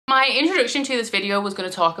My introduction to this video was going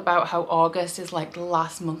to talk about how August is like the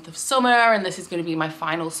last month of summer and this is going to be my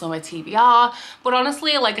final summer TBR. But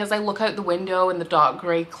honestly, like as I look out the window and the dark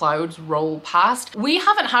grey clouds roll past, we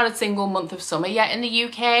haven't had a single month of summer yet in the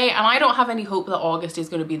UK, and I don't have any hope that August is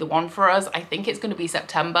going to be the one for us. I think it's going to be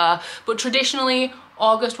September, but traditionally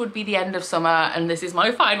August would be the end of summer, and this is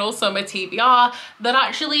my final summer TBR that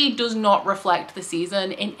actually does not reflect the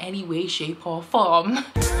season in any way, shape or form.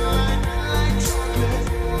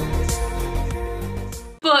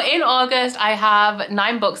 But in August, I have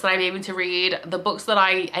 9 books that I'm aiming to read. The books that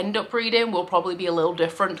I end up reading will probably be a little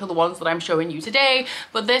different to the ones that I'm showing you today,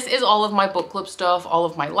 but this is all of my book club stuff, all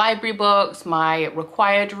of my library books, my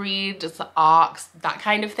required reads, arcs, that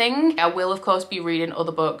kind of thing. I will of course be reading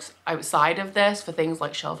other books outside of this for things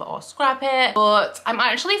like Shelf It or Scrap It, but I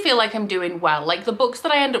actually feel like I'm doing well. Like the books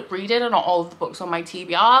that I end up reading are not all of the books on my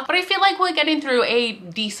TBR, but I feel like we're getting through a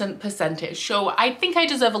decent percentage, so I think I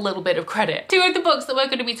deserve a little bit of credit. 2 of the books that we're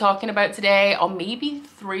going to be talking about today, or maybe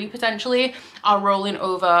 3 potentially, are rolling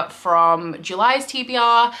over from July's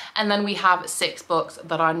TBR, and then we have 6 books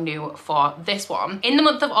that are new for this one. In the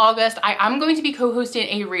month of August, I am going to be co-hosting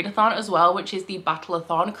a readathon as well, which is the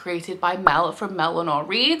Battleathon created by Mel from Mel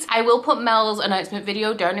Reads. I will put Mel's announcement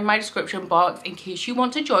video down in my description box in case you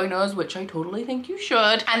want to join us, which I totally think you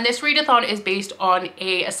should. And this readathon is based on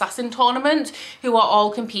a assassin tournament who are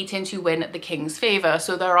all competing to win the king's favor.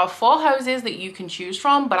 So there are 4 houses that you can choose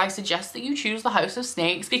from, but I suggest that you choose the House of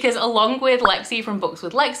Snakes because along with Lexi from Books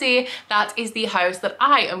with Lexi, that is the house that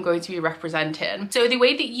I am going to be representing. So the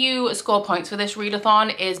way that you score points for this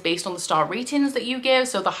readathon is based on the star ratings that you give.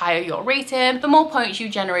 So the higher your rating, the more points you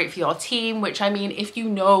generate for your team, which I mean, if you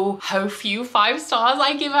know how few 5 stars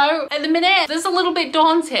I give out at the minute, this is a little bit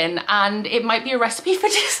daunting and it might be a recipe for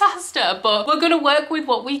disaster, but we're gonna work with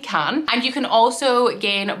what we can. And you can also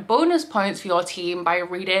gain bonus points for your team by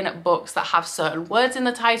reading books that have certain words in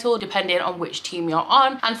the title, depending on which team you're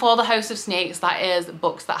on. And for the House of Snakes, that is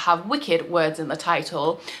books that have wicked words in the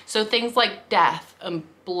title. So things like death and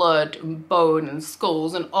blood and bone and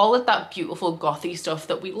skulls and all of that beautiful gothy stuff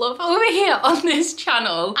that we love over here on this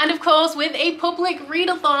channel. And of course, with a public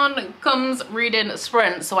readathon comes reading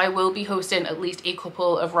sprints, so I will be hosting at least a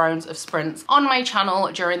couple of rounds of sprints on my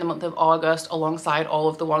channel during the month of August, alongside all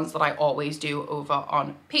of the ones that I always do over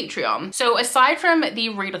on Patreon. So aside from the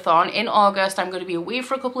readathon, in August I'm going to be away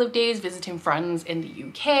for a couple of days visiting friends in the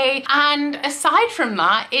UK, and aside from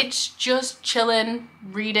that, it's just chilling,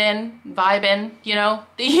 reading, vibing, you know,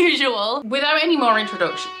 the usual. Without any more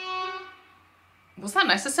introduction. Was that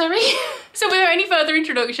necessary? So without any further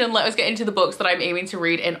introduction, let us get into the books that I'm aiming to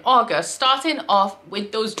read in August, starting off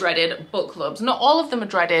with those dreaded book clubs. Not all of them are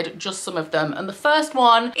dreaded, just some of them. And the first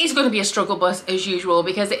one is going to be a struggle bus as usual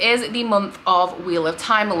because it is the month of Wheel of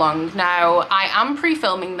Time along. Now, I am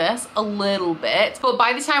pre-filming this a little bit, but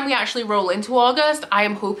by the time we actually roll into August, I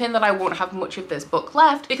am hoping that I won't have much of this book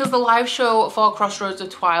left because the live show for Crossroads of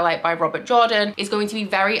Twilight by Robert Jordan is going to be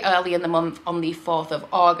very early in the month on the 4th of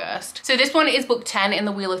August. So this one is book 10 in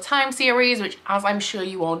the Wheel of Time series, which, as I'm sure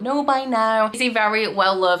you all know by now, is a very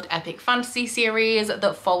well-loved epic fantasy series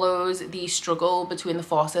that follows the struggle between the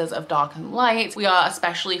forces of dark and light. We are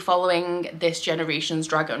especially following this generation's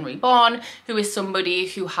Dragon Reborn, who is somebody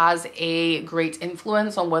who has a great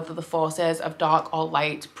influence on whether the forces of dark or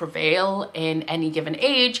light prevail in any given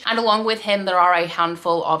age. And along with him, there are a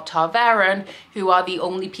handful of Tarvaren, who are the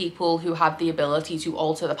only people who have the ability to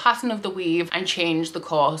alter the pattern of the weave and change the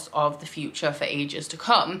course of the future for ages to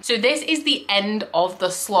come. So this is the end of the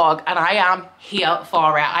slog, and I am here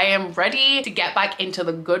for it. I am ready to get back into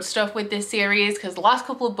the good stuff with this series because the last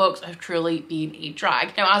couple of books have truly been a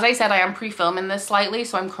drag. Now, as I said, I am pre-filming this slightly,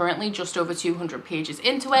 so I'm currently just over 200 pages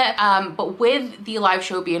into it. But with the live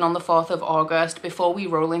show being on the 4th of August, before we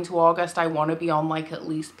roll into August, I want to be on like at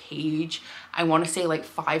least page, I want to say like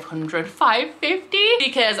 500, 550,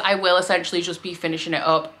 because I will essentially just be finishing it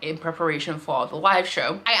up in preparation for the live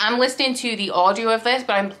show. I am listening to the audio of this,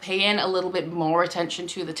 but I'm paying a little bit more attention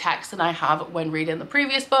to the text than I have when reading the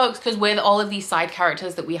previous books, because with all of these side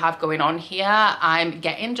characters that we have going on here, I'm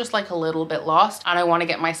getting just like a little bit lost, and I want to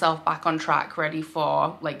get myself back on track, ready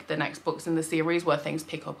for like the next books in the series where things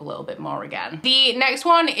pick up a little bit more again. The next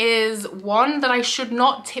one is one that I should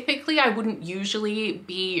not typically, I wouldn't usually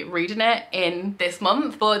be reading it in this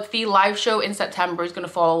month, but the live show in September is going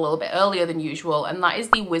to fall a little bit earlier than usual, and that is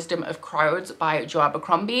The Wisdom of Crowds by Jo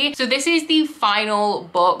Abercrombie. So this is the final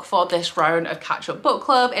book for this round of Catch Up Book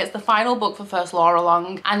Club. It's the final book for First Law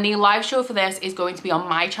Along, and the live show for this is going to be on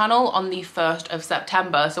my channel on the 1st of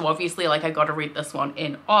September. So obviously, like, I gotta read this one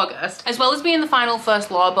in August. As well as being the final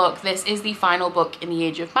First Law book, this is the final book in the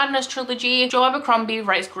Age of Madness trilogy. Joe Abercrombie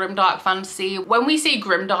writes grimdark fantasy. When we say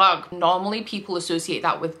grimdark, normally people associate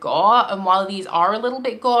that with gore, and while these are a little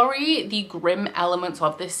bit gory, the grim elements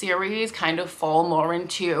of this series kind of fall more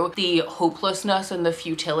into the hopelessness and the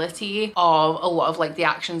futility of a lot of like the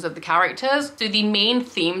actions of the characters. So the main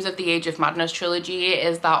themes of the Age of Madness trilogy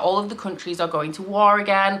is that all of the countries are going to war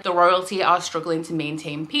again, the royalty are struggling to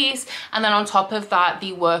maintain peace, and then on top of that,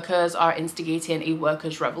 the workers are instigating a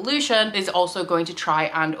workers' revolution that is also going to try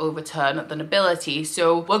and overturn the nobility.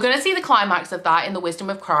 So we're going to see the climax of that in The Wisdom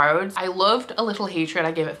of Crowds. I loved A Little Hatred,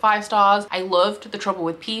 I gave it 5 stars. I loved The Trouble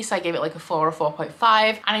with Peace, I gave it like a 4 or 4.5.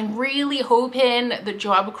 And I'm really hoping that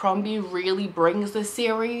Joe Abercrombie really brings this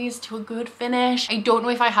series to a good finish. I don't know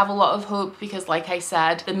if I have a lot of hope because, like I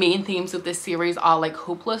said, the main themes of this series are like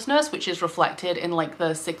hopelessness, which is reflected in like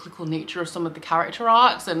the cyclical nature of some of the character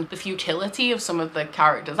arcs and the futility of some of the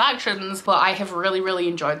characters' actions. But I have really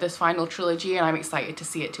enjoyed this final trilogy, and I'm excited to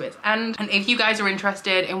see it to its end. And if you guys are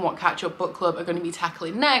interested in what Catch Up Book Club are going to be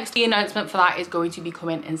tackling next, the announcement for that is going to be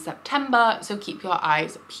coming in September, so keep your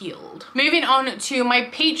eyes peeled. Moving on to my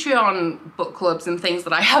Patreon book clubs and things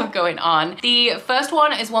that I have going on. The first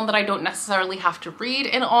one is one that I don't necessarily have to read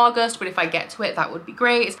in August, but if I get to it, that would be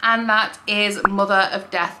great. And that is Mother of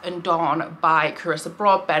Death and Dawn by Carissa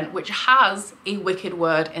Broadbent, which has a wicked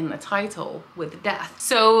word in the title with death.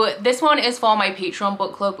 So this one is for my Patreon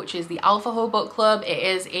book club, which is the Alpha Ho book club. It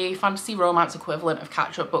is a fantasy romance equivalent of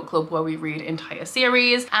Catch Up Book Club where we read entire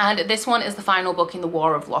series. And this one is the final book in the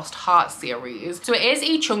War of Lost Hearts series. So it is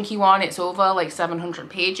a chunky one. It's over like 700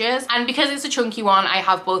 pages. And because it's a chunky one, I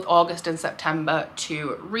have both August and September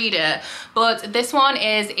to read it. But this one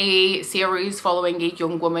is a series following a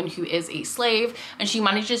young woman who is a slave, and she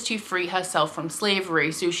manages to free herself from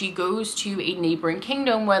slavery. So she goes to a neighboring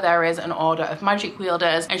kingdom where there is an order of magic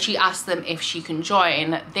wielders, and she asks them if she can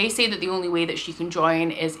join. They say that the only way that she can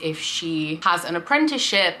join is if she has an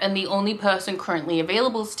apprenticeship, and the only person currently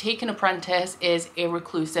available to take an apprentice is a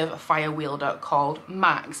reclusive fire wielder called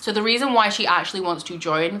Max. So the reason why she actually wants to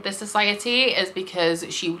join this society is because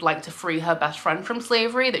she would like to free her best friend from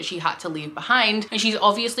slavery that she had to leave behind, and she's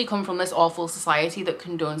obviously come from this awful society that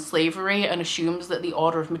condones slavery and assumes that the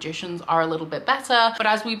Order of Magicians are a little bit better. But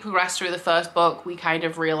as we progress through the first book, we kind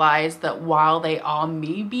of realize that while they are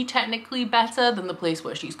maybe technically better than the place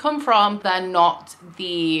where she's come from, they're not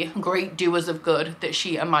the great doers of good that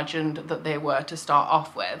she imagined that they were to start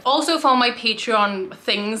off with. Also for my Patreon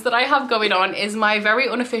things that I have going on is my very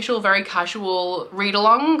unofficial, very casual read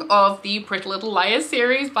along of the Pretty Little Liars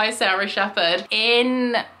series by Sarah Shepherd.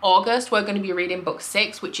 In August, we're going to be reading book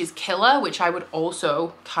 6, which is Killer, which I would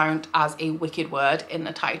also count as a wicked word in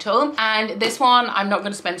the title. And this one, I'm not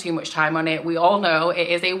going to spend too much time on it. We all know it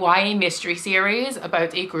is a YA mystery series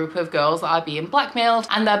about a group of girls that are being blackmailed,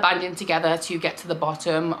 and they're banding together to get to the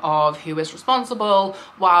bottom of who is responsible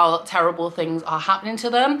while terrible things are happening to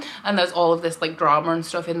them. And there's all of this like drama and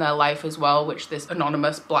stuff in their life as well, which this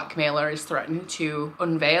anonymous blackmailer is threatening to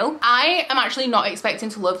unveil. I am actually not expecting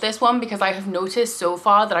to love this one because I have noticed so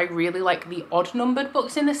far that I really like the odd numbered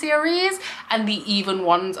books in the series and the even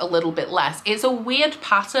ones a little bit less. It's a weird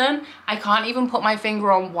pattern. I can't even put my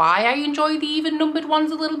finger on why I enjoy the even numbered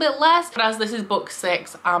ones a little bit less, but as this is book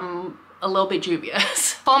 6, I'm a little bit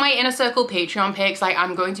dubious. For my Inner Circle Patreon picks, I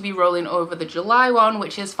am going to be rolling over the July one,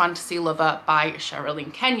 which is Fantasy Lover by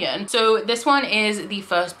Sherilyn Kenyon. So this one is the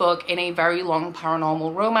first book in a very long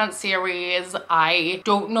paranormal romance series. I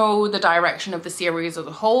don't know the direction of the series as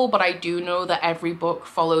a whole, but I do know that every book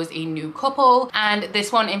follows a new couple, and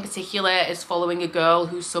this one in particular is following a girl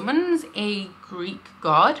who summons a Greek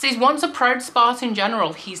god. So he's once a proud Spartan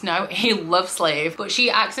general, he's now a love slave, but she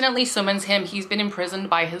accidentally summons him. He's been imprisoned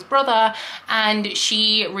by his brother, and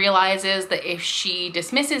she realizes that if she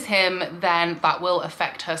dismisses him, then that will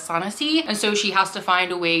affect her sanity, and so she has to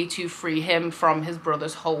find a way to free him from his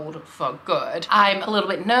brother's hold for good. I'm a little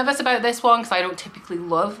bit nervous about this one because I don't typically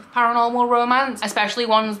love paranormal romance, especially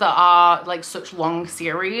ones that are like such long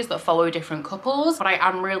series that follow different couples, but I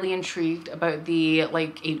am really intrigued about the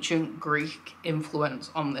like ancient Greek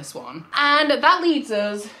influence on this one. And that leads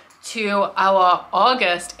us to our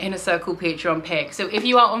August Inner Circle Patreon pick. So if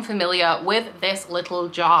you are unfamiliar with this little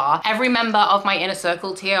jar, every member of my Inner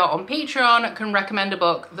Circle tier on Patreon can recommend a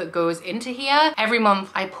book that goes into here. Every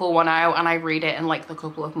month I pull one out and I read it in like the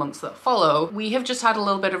couple of months that follow. We have just had a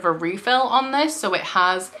little bit of a refill on this, so it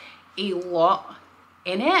has a lot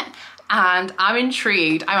in it. and I'm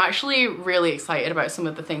intrigued. I'm actually really excited about some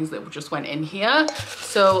of the things that just went in here.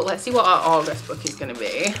 So let's see what our August book is gonna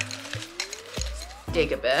be.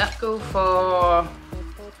 Dig a bit. Go for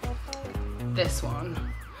this one.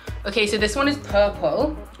 Okay, so this one is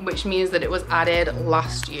purple, which means that it was added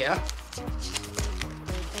last year.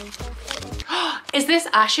 Is this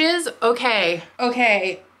Ash's? Okay.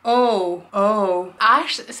 Oh.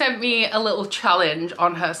 Ash sent me a little challenge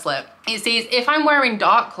on her slip. It says, if I'm wearing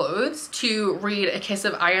dark clothes, to read A Kiss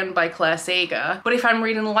of Iron by Claire Sager, but if I'm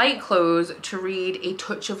reading light clothes, to read A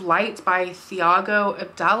Touch of Light by Thiago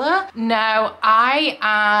Abdallah. Now,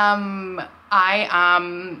 I'm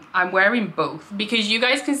wearing both, because you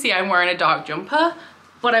guys can see I'm wearing a dark jumper,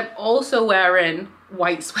 but I'm also wearing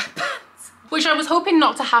white sweatpants, which I was hoping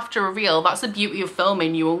not to have to reveal. That's the beauty of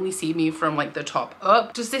filming. You only see me from like the top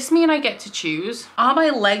up. Does this mean I get to choose? Are my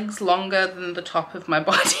legs longer than the top of my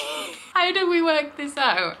body? How do we work this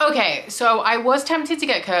out? Okay, so I was tempted to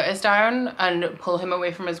get Curtis down and pull him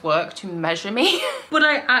away from his work to measure me, but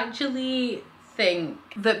I actually think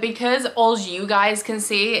that because all you guys can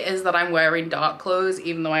see is that I'm wearing dark clothes,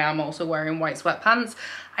 even though I am also wearing white sweatpants,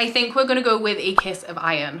 I think we're gonna go with A Kiss of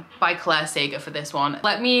Iron by Claire Sager for this one.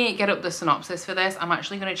 Let me get up the synopsis for this. I'm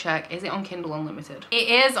actually gonna check, is it on Kindle Unlimited? It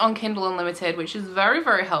is on Kindle Unlimited, which is very,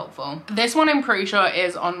 very helpful. This one I'm pretty sure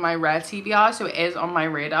is on my rare TBR, so it is on my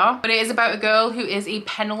radar. But it is about a girl who is a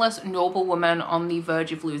penniless noblewoman on the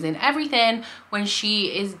verge of losing everything when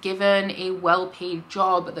she is given a well-paid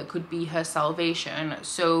job that could be her salvation.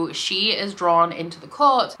 So she is drawn into the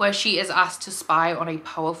court where she is asked to spy on a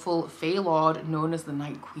powerful Fey Lord known as the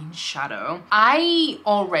Night Queen's shadow. I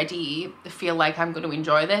already feel like I'm going to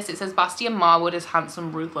enjoy this. It says Bastian Marwood is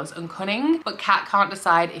handsome, ruthless and cunning, but Kat can't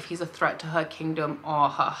decide if he's a threat to her kingdom or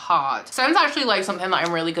her heart. Sounds actually like something that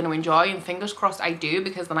I'm really going to enjoy, and fingers crossed I do,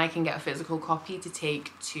 because then I can get a physical copy to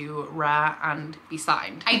take to rare and be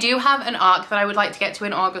signed. I do have an arc that I would like to get to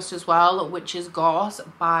in August as well, which is Gorse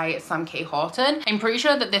by Sam K. Horton. I'm pretty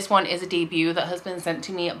sure that this one is a debut that has been sent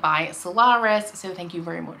to me by Solaris, so thank you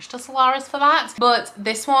very much to Solaris for that. But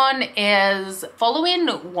this one is following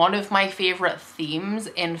one of my favorite themes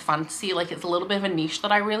in fantasy. Like, it's a little bit of a niche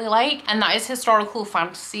that I really like, and that is historical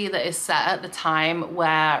fantasy that is set at the time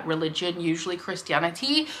where religion, usually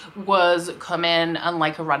Christianity, was coming and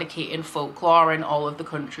like eradicating folklore in all of the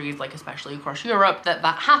countries, like especially across Europe, that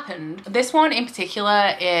happened. This one in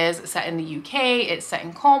particular is set in the UK, it's set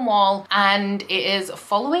in Cornwall, and it is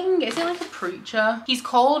following, is it like a preacher? He's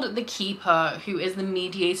called the Keeper, who is the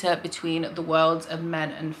mediator between the worlds of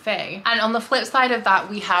men and fae. And on the flip side of that,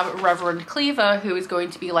 we have Reverend Cleaver, who is going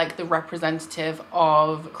to be like the representative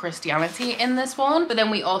of Christianity in this one. But then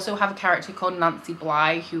we also have a character called Nancy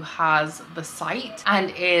Bly, who has the sight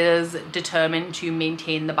and is determined to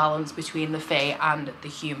maintain the balance between the fae and the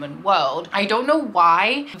human world. I don't know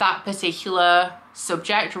why that particular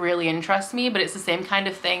subject really interests me, but it's the same kind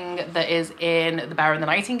of thing that is in The Bear and the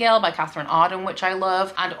Nightingale by Catherine Arden, which I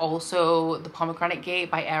love, and also The Pomegranate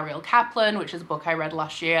Gate by Ariel Kaplan, which is a book I read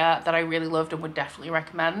last year that I really loved and would definitely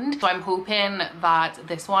recommend. So I'm hoping that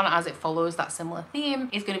this one, as it follows that similar theme,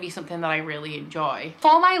 is going to be something that I really enjoy.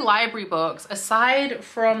 For my library books, aside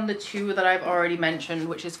from the two that I've already mentioned,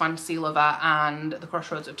 which is Fantasy Lover and The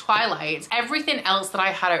Crossroads of Twilight, everything else that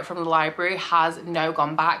I had out from the library has now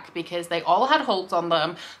gone back because they all had holes on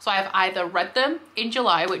them. So I've either read them in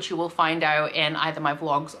July, which you will find out in either my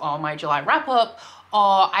vlogs or my July wrap up,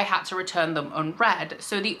 or I had to return them unread.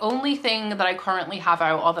 So the only thing that I currently have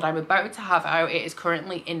out, or that I'm about to have out, it is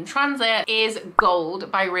currently in transit, is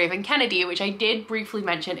Gold by Raven Kennedy, which I did briefly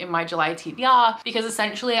mention in my July TBR, because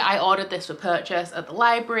essentially I ordered this for purchase at the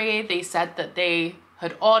library. They said that they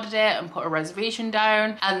had ordered it and put a reservation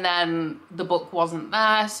down, and then the book wasn't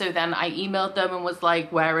there. So then I emailed them and was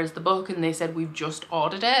like, where is the book? And they said, we've just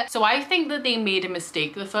ordered it. So I think that they made a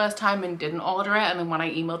mistake the first time and didn't order it, and then when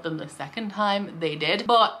I emailed them the second time, they did.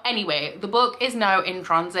 But anyway, the book is now in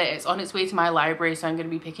transit. It's on its way to my library, so I'm going to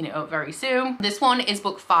be picking it up very soon. This one is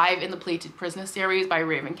book 5 in the Plated Prisoner series by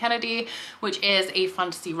Raven Kennedy, which is a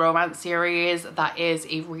fantasy romance series that is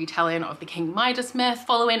a retelling of the King Midas myth,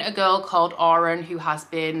 following a girl called Auron who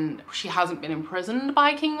she hasn't been imprisoned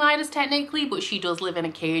by King Midas technically, but she does live in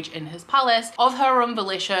a cage in his palace of her own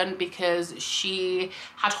volition, because she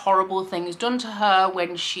had horrible things done to her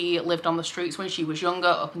when she lived on the streets when she was younger,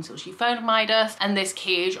 up until she found Midas. And this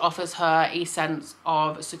cage offers her a sense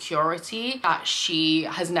of security that she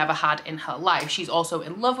has never had in her life. She's also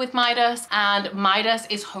in love with Midas, and Midas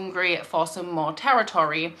is hungry for some more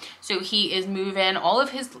territory. So he is moving all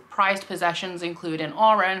of his prized possessions, including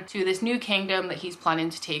Auron, to this new kingdom that he's planning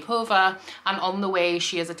to take over, and on the way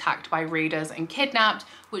she is attacked by raiders and kidnapped,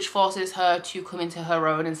 which forces her to come into her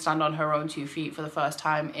own and stand on her own 2 feet for the first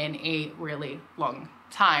time in a really long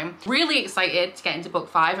time. Really excited to get into book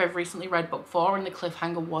 5. I've recently read book 4 and the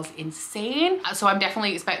cliffhanger was insane, so I'm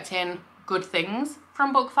definitely expecting good things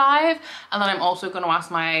from book 5. And then I'm also going to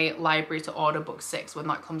ask my library to order book 6 when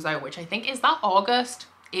that comes out, which I think is that August.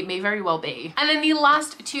 It may very well be. And then the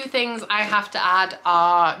last 2 things I have to add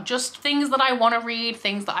are just things that I want to read,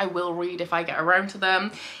 things that I will read if I get around to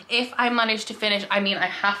them. If I manage to finish, I mean, I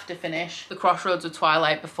have to finish The Crossroads of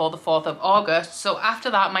Twilight before the 4th of August. So after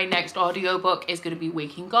that, my next audiobook is going to be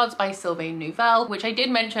Waking Gods by Sylvain Neuvel, which I did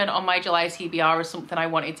mention on my July TBR as something I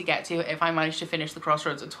wanted to get to if I managed to finish The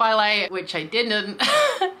Crossroads of Twilight, which I didn't.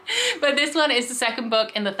 But this one is the second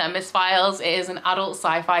book in the Themis Files. It is an adult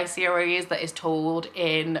sci-fi series that is told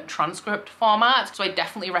in transcript format, so I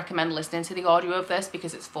definitely recommend listening to the audio of this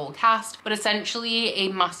because it's full cast. But essentially a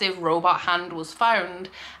massive robot hand was found,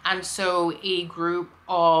 and so a group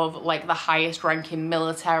of like the highest ranking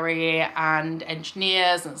military and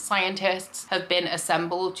engineers and scientists have been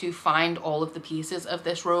assembled to find all of the pieces of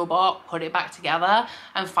this robot, put it back together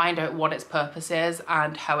and find out what its purpose is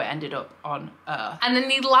and how it ended up on Earth. And then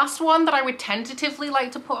the last one that I would tentatively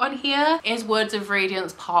like to put on here is Words of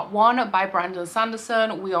Radiance Part 1 by Brandon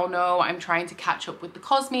Sanderson. We all know I'm trying to catch up with the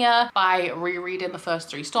Cosmere by rereading the first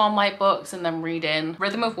 3 Stormlight books and then reading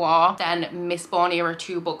Rhythm of War, then Mistborn Era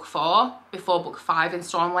 2 book 4 before book 5 in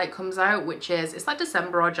Stormlight comes out, which is that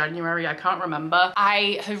December or January, I can't remember.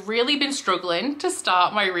 I have really been struggling to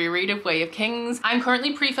start my reread of Way of Kings. I'm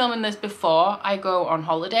currently pre-filming this before I go on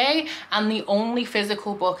holiday, and the only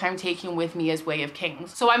physical book I'm taking with me is Way of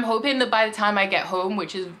Kings. So I'm hoping that by the time I get home,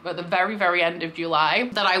 which is at the very end of July,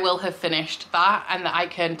 that I will have finished that and that I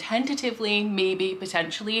can tentatively, maybe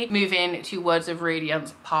potentially, move in to Words of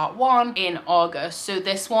Radiance Part 1 in August. So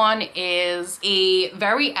this one is a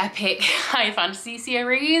very epic high fantasy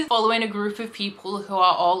series following a group of people who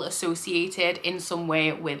are all associated in some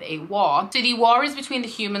way with a war. So the war is between the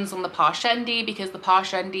humans and the Parshendi because the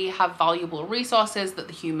Parshendi have valuable resources that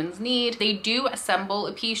the humans need. They do assemble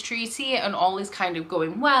a peace treaty and all is kind of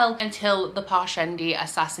going well until the Parshendi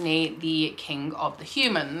assassinate the king of the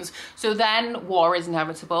humans. So then war is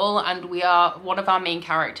inevitable, and one of our main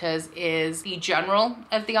characters is the general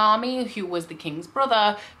of the army who was the king's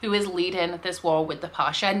brother, who is leading this war with the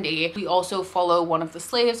Parshendi. We also follow one of the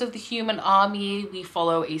slaves of the human army. We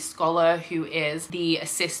follow a scholar who is the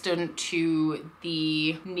assistant to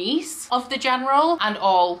the niece of the general, and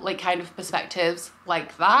all like kind of perspectives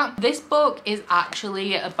like that. This book is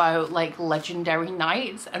actually about like legendary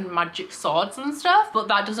knights and magic swords and stuff, but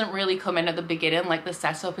that doesn't really come in at the beginning. Like the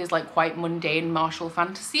setup is like quite mundane martial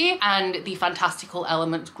fantasy, and the fantastical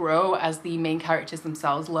elements grow as the main characters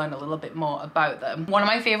themselves learn a little bit more about them. One of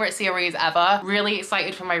my favorite series ever. Really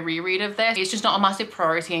excited for my reread of this. It's just not a massive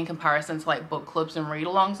priority in comparison to like book clubs and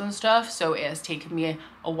read-alongs and stuff, so it has taken me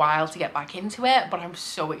a while to get back into it, but I'm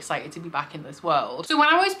so excited to be back in this world. So when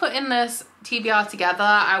I was putting this TBR together,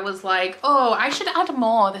 I was like, oh, I should add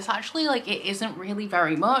more. This actually, like, it isn't really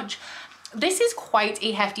very much. This is quite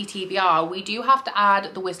a hefty TBR. We do have to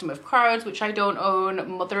add The Wisdom of Crowds, which I don't own,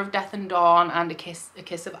 Mother of Death and Dawn, and A Kiss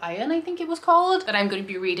of Iron, I think it was called, that I'm going to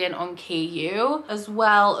be reading on KU, as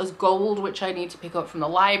well as Gold, which I need to pick up from the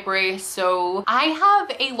library. So I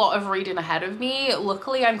have a lot of reading ahead of me.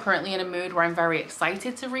 Luckily, I'm currently in a mood where I'm very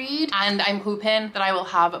excited to read, and I'm hoping that I will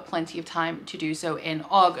have plenty of time to do so in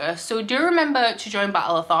August. So do remember to join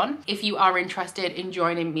Battleathon if you are interested in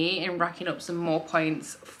joining me in racking up some more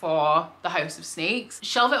points for The House of Snakes.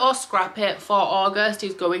 Shelve It or Scrap It for August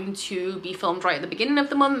is going to be filmed right at the beginning of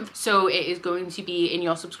the month, so it is going to be in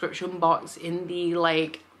your subscription box in the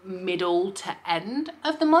like middle to end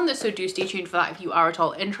of the month, so do stay tuned for that if you are at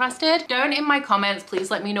all interested. Down in my comments, please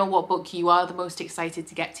let me know what book you are the most excited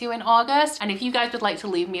to get to in August, and if you guys would like to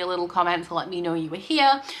leave me a little comment to let me know you were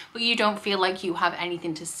here but you don't feel like you have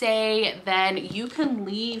anything to say, then you can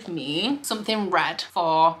leave me something red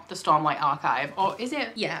for the Stormlight archive. Or is it?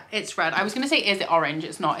 Yeah, it's red. I was gonna say is it orange,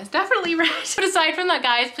 it's not, it's definitely red. But aside from that,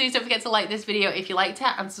 guys, please don't forget to like this video if you liked it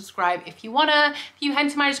and subscribe if you wanna. If you head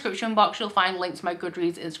to my description box, you'll find links to my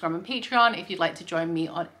Goodreads, Instagram and Patreon if you'd like to join me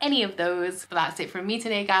on any of those. But that's it from me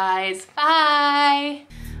today, guys. Bye!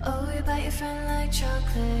 Oh, you bite your friend like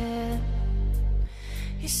chocolate.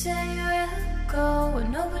 You say you'll go where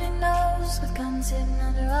nobody knows, with guns hidden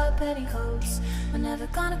under our petticoats. We're never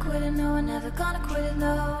gonna quit it, no, we're never gonna quit it,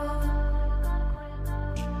 no.